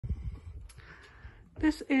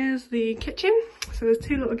This is the kitchen. So there's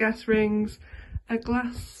two little gas rings, a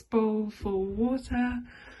glass bowl for water,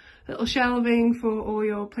 little shelving for all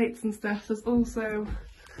your plates and stuff. There's also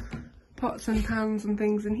pots and pans and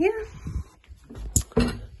things in here.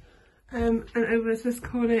 And over to this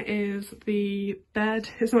corner is the bed.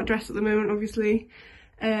 It's not dressed at the moment, obviously.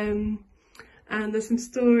 And there's some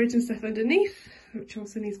storage and stuff underneath, which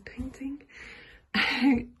also needs painting.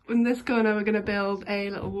 In this corner we're going to build a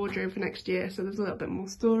little wardrobe for next year, so there's a little bit more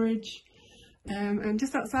storage. And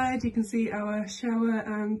just outside you can see our shower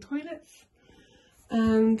and toilets.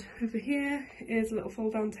 And over here is a little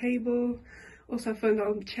fold down table. Also fold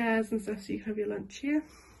down chairs and stuff so you can have your lunch here.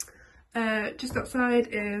 Just outside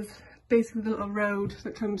is basically the little road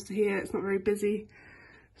that comes to here. It's not very busy,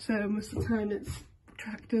 so most of the time it's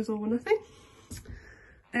tractors or nothing.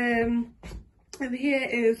 Over here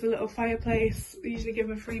is a little fireplace. We usually give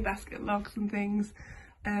a free basket of logs and things.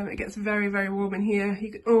 It gets very, very warm in here.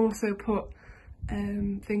 You can also put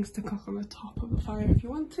things to cook on the top of the fire if you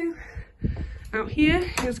want to. Out here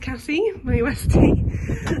is Cassie, my Westie,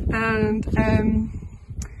 and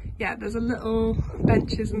yeah, there's a little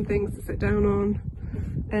benches and things to sit down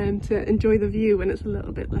on to enjoy the view when it's a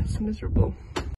little bit less miserable.